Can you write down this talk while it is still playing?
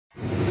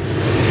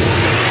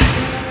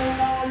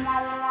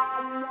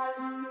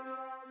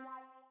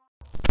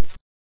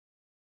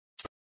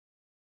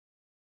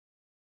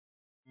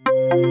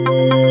So,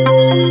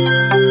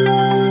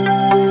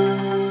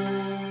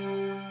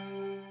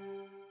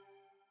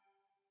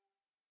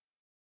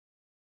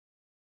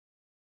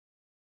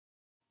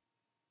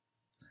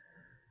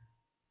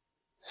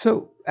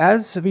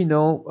 as we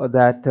know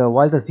that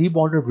while the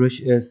ZModeler brush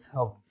is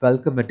a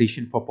welcome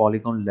addition for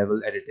polygon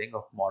level editing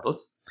of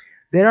models,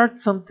 there are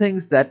some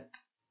things that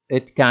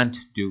it can't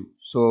do.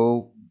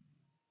 So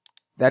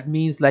that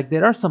means like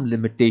there are some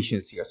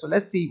limitations here. So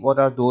let's see what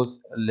are those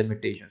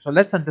limitations. So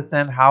let's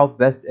understand how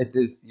best it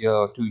is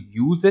to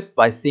use it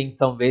by seeing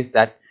some ways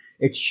that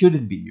it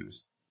shouldn't be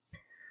used.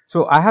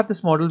 So I have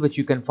this model which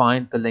you can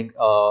find the link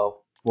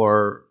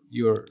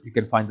you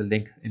can find the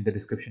link in the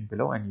description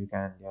below, and you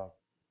can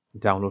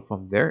download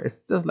from there.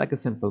 It's just like a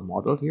simple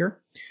model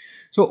here.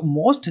 So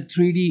most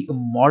 3D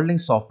modeling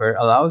software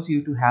allows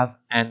you to have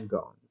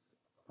n-gons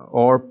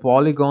or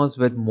polygons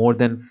with more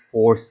than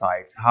 4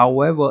 sides.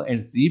 However, in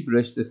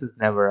ZBrush this is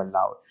never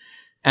allowed,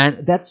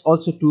 and that's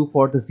also true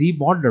for the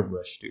ZModeler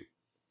brush too.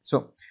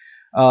 So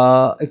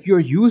if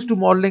you're used to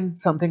modeling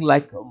something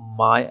like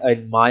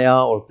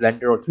Maya or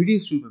Blender or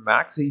 3D Studio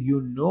Max, you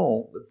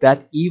know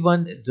that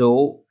even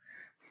though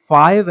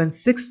 5 and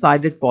 6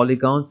 sided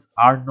polygons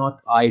are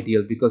not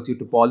ideal because your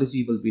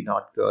topology will be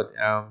not good.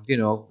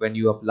 When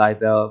you apply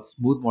the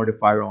smooth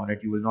modifier on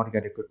it, you will not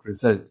get a good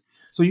result.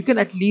 So you can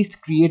at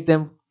least create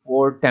them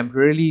for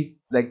temporarily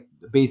like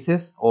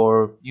basis,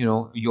 or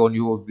on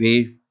your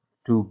way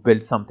to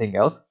build something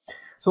else.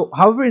 So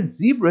however, in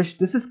ZBrush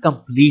this is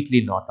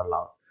completely not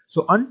allowed.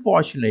 So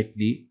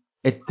unfortunately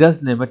it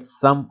does limit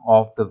some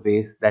of the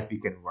ways that we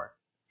can work.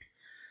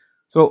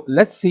 So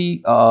let's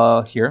see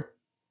here.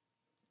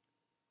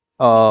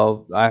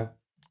 Let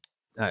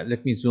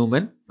me zoom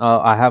in.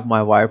 I have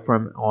my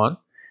wireframe on,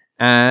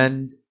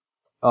 and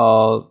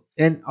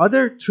in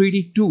other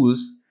 3D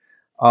tools,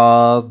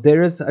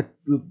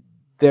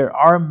 there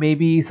are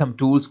maybe some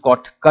tools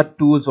called cut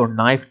tools or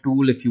knife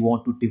tool if you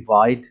want to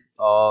divide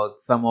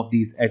some of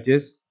these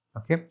edges.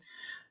 Okay,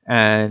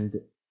 and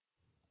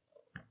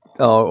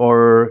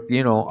or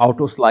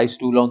auto slice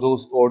tool on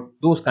those, or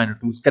those kind of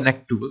tools,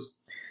 connect tools,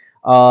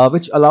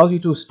 which allows you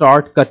to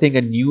start cutting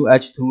a new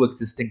edge through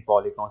existing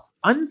polygons.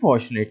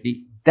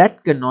 Unfortunately,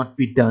 that cannot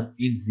be done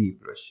in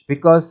ZBrush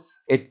because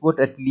it would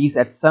at least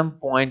at some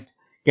point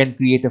can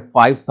create a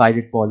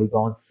 5-sided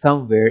polygon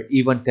somewhere,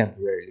 even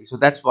temporarily. So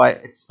that's why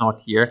it's not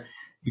here,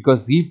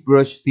 because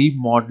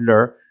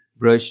ZModeler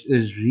brush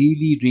is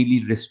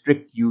really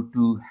restrict you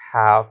to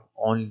have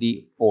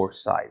only 4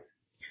 sides.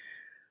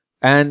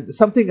 And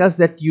something else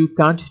that you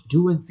can't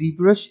do in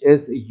ZBrush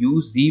is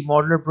use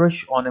ZModeler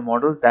brush on a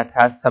model that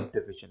has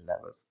subdivision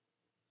levels.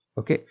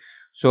 Okay,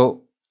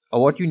 so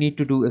what you need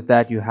to do is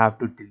that you have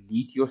to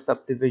delete your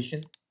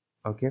subdivision.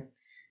 Okay,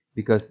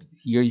 because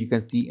here you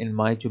can see in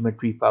my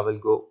geometry, if I will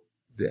go,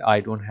 I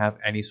don't have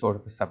any sort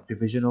of a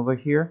subdivision over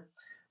here.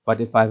 But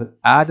if I will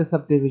add a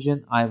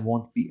subdivision, I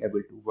won't be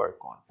able to work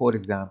on. For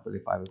example,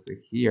 if I will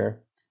click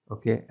here,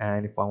 okay,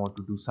 and if I want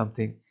to do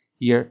something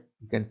here,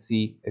 you can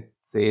see it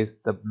says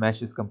the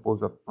mesh is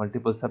composed of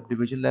multiple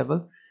subdivision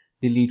level.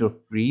 Delete or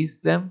freeze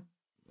them,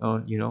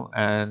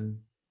 and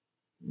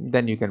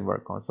then you can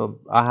work on. So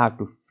I have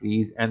to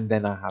freeze and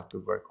then I have to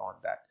work on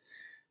that.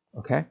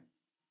 Okay,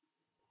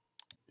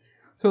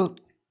 so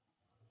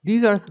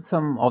these are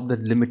some of the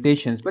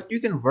limitations, but you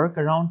can work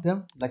around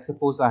them. Like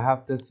suppose I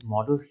have this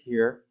model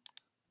here.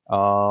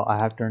 I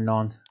have turned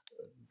on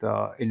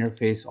the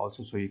interface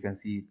also so you can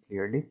see it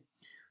clearly.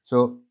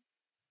 So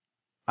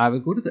I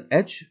will go to the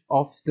edge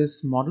of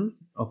this model.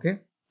 Okay,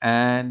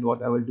 and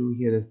what I will do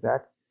here is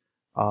that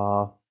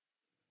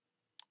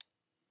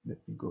let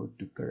me go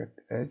to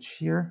correct edge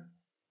here.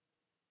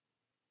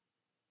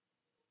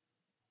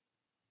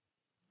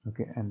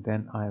 Okay, and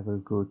then I will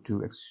go to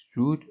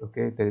extrude.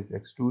 Okay, there is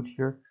extrude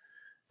here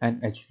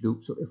and edge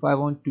loop. So if I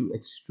want to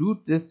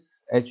extrude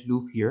this edge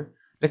loop here,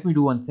 let me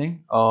do one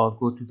thing.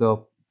 Go to the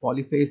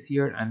polyface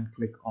here and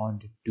click on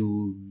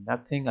do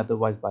nothing.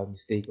 Otherwise, by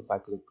mistake, if I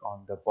click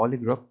on the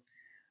polygroup,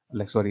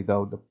 like sorry,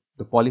 the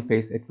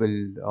polyface, it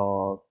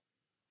will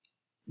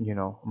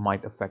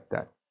might affect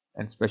that,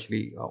 and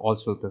especially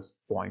also the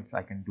points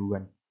I can do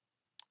and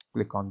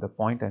click on the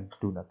point and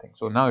do nothing.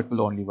 So now it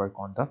will only work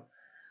on the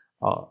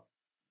uh,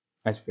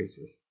 edge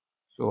faces.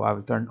 So I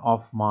will turn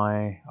off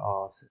my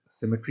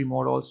symmetry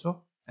mode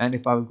also, and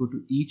if I will go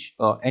to each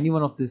any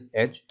one of this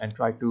edge and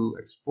try to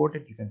export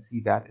it, you can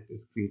see that it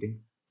is creating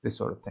this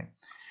sort of thing.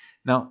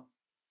 Now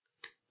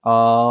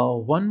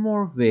one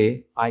more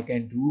way I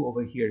can do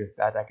over here is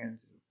that I can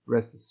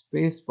press the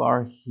space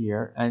bar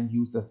here and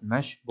use this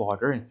mesh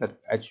border instead of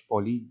edge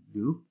poly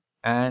loop,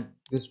 and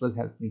this will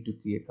help me to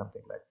create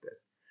something like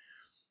this.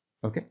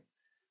 Okay,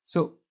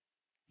 so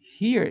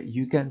here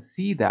you can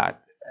see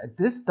that at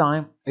this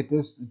time it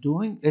is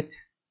doing it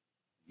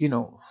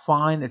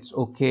fine, it's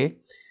okay,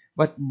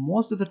 but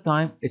most of the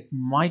time it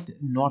might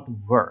not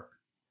work.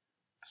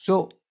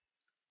 So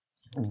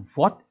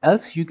what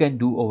else you can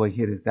do over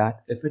here is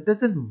that if it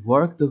doesn't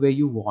work the way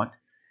you want,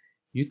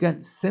 you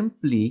can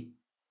simply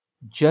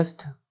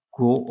just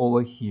go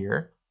over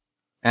here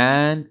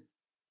and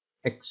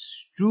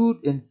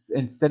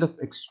instead of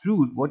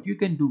extrude, what you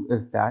can do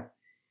is that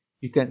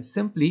you can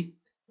simply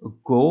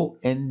go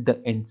in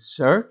the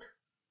insert,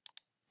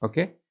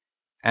 okay,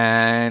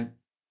 and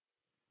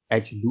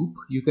edge loop,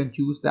 you can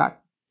choose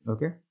that,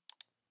 okay.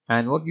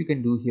 And what you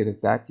can do here is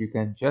that you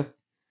can just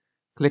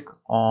click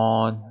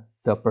on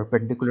the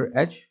perpendicular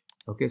edge,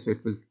 okay, so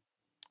it will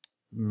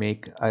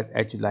make an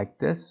edge like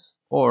this,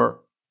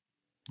 or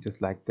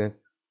just like this,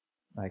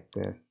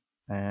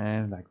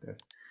 and like this.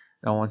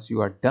 Now once you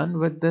are done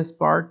with this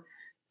part,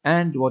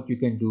 and what you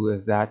can do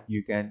is that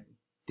you can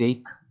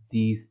take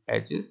these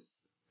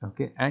edges,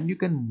 okay, and you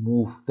can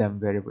move them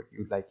wherever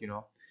you like,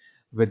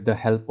 with the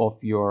help of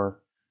your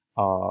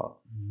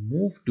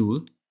move tool,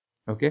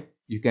 okay.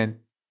 You can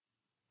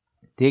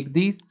take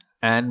these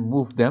and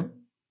move them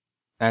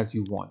as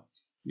you want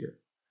here,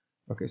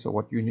 okay. So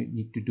what you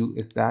need to do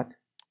is that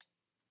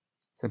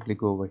simply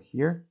go over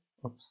here.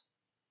 Oops,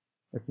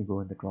 let me go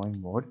in the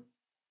drawing mode,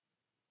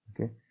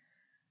 okay,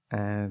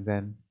 and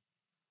then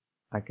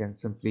I can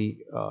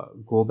simply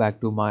go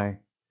back to my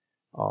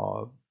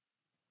uh,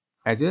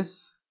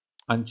 edges,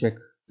 uncheck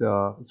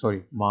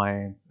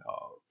my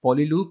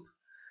poly loop,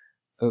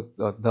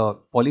 the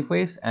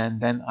polyface,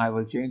 and then I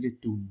will change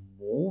it to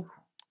move,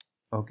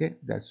 okay.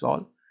 That's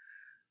all.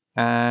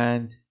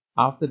 And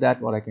after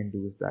that, what I can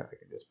do is that I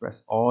can just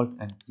press Alt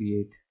and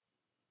create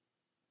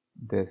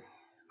this,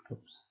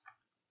 oops,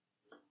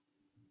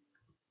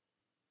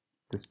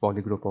 this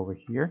poly group over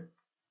here.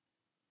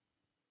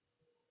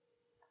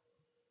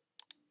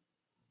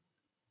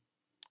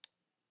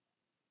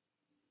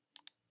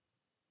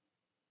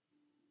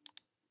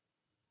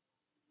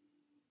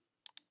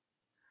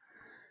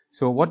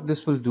 So what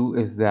this will do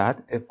is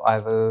that if I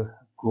will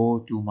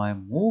go to my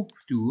move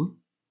tool,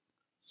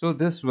 so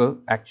this will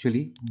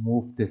actually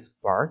move this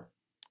part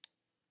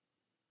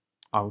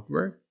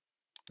outward,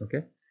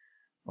 okay.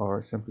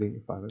 Or simply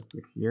if I will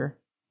click here,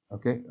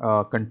 okay,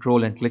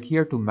 control and click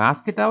here to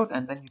mask it out,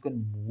 and then you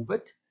can move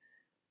it.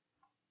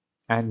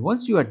 And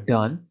once you are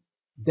done,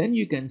 then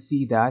you can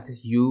see that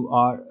you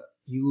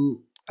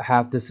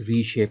have this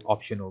reshape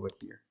option over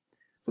here.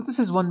 So this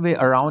is one way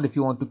around if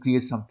you want to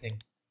create something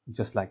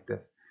just like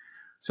this.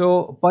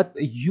 So but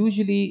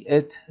usually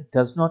it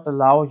does not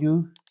allow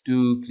you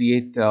to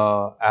create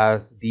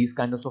as these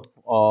kinds of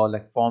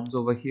like forms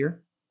over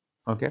here,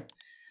 okay,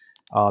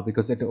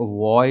 because it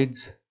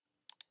avoids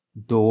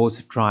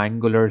those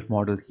triangular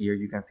model here.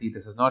 You can see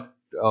this is not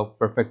a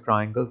perfect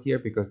triangle here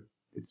because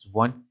it's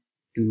 1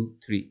 2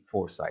 3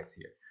 4 sides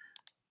here,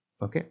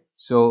 okay.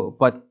 So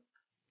but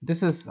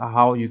this is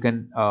how you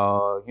can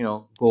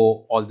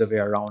go all the way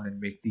around and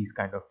make these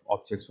kind of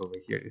objects over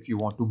here if you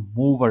want to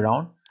move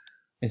around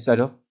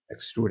instead of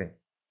extruding.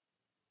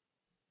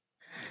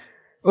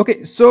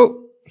 Okay,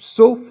 so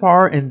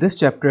far in this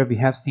chapter we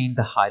have seen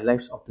the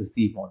highlights of the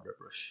ZModeler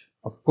brush.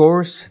 Of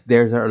course,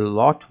 there's a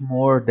lot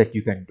more that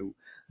you can do,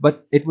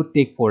 but it would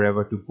take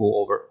forever to go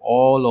over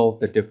all of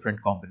the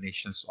different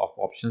combinations of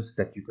options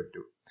that you could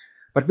do.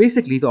 But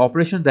basically, the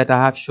operation that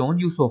I have shown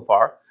you so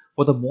far,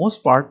 for the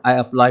most part, I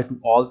apply to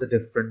all the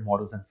different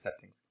models and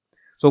settings.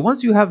 So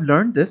once you have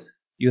learned this,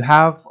 you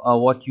have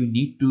what you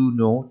need to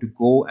know to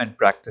go and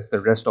practice the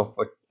rest of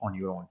it on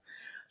your own.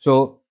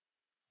 So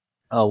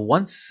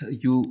once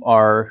you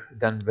are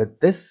done with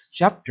this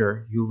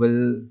chapter, you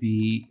will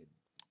be,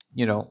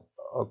 you know,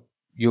 uh,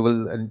 you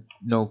will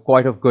know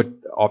quite of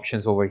good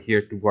options over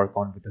here to work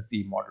on with the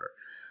ZModeler.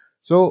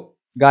 So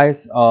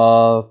guys,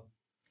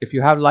 if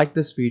you have liked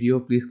this video,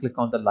 please click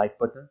on the like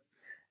button,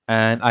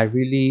 and I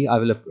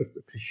will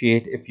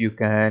appreciate if you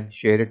can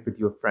share it with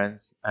your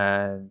friends,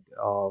 and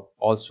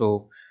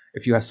also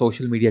if you have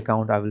social media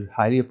account, I will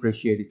highly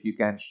appreciate if you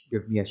can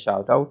give me a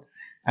shout out,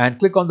 and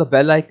click on the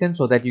bell icon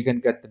so that you can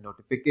get the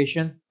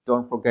notification.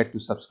 Don't forget to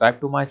subscribe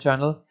to my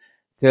channel.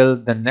 Till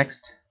the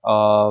next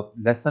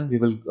lesson, we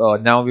will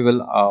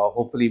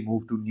hopefully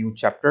move to new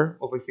chapter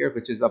over here,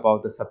 which is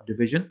about the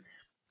subdivision.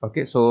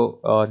 Okay, so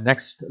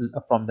next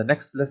from the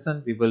next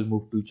lesson, we will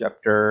move to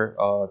chapter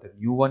the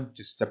new one,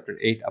 just chapter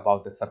 8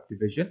 about the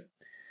subdivision.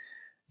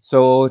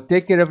 So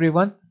take care,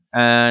 everyone,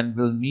 and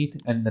we'll meet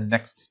in the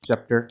next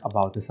chapter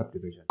about the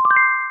subdivision.